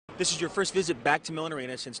This is your first visit back to Millen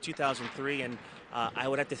Arena since 2003, and I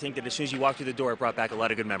would have to think that as soon as you walked through the door, it brought back a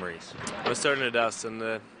lot of good memories. It certainly does,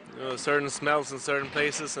 and certain smells in certain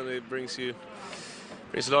places, and it brings a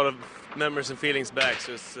lot of memories and feelings back.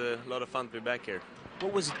 So it's a lot of fun to be back here.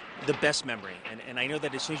 What was the best memory? And I know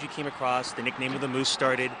that as soon as you came across, the nickname of the Moose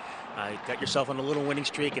started. Got yourself on a little winning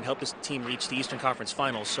streak and helped this team reach the Eastern Conference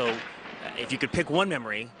Finals. So if you could pick one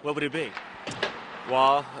memory, what would it be?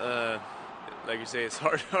 Well, like you say, it's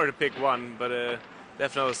hard to pick one, but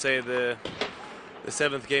definitely I would say the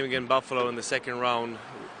seventh game against Buffalo in the second round,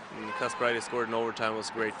 Kasparov scored in overtime,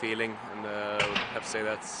 was a great feeling, and I would have to say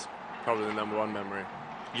that's probably the #1 memory.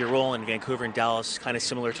 Your role in Vancouver and Dallas kind of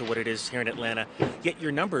similar to what it is here in Atlanta, yet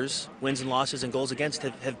your numbers, wins and losses and goals against,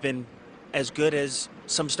 have been as good as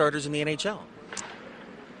some starters in the NHL.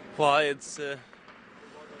 Well,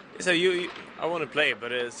 I want to play,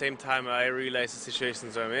 but at the same time I realize the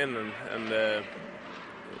situations I'm in, and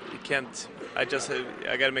you can't. I got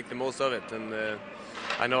to make the most of it, and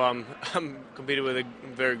I know I'm competing with a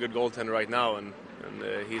very good goaltender right now, and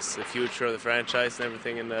he's the future of the franchise and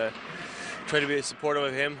everything, and try to be supportive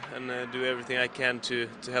of him and do everything I can to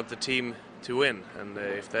help the team to win. And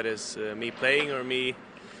if that is me playing or me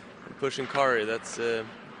pushing Kari, that's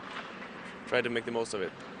try to make the most of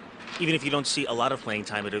it. Even if you don't see a lot of playing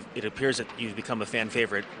time, it appears that you've become a fan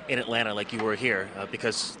favorite in Atlanta like you were here,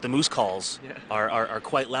 because the Moose calls are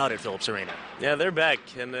quite loud at Phillips Arena. Yeah, they're back,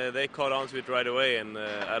 and they caught on to it right away, and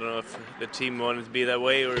I don't know if the team wanted to be that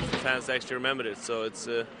way or if the fans actually remembered it. So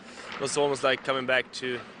it was almost like coming back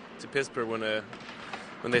to Pittsburgh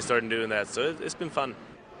when they started doing that. So it's been fun.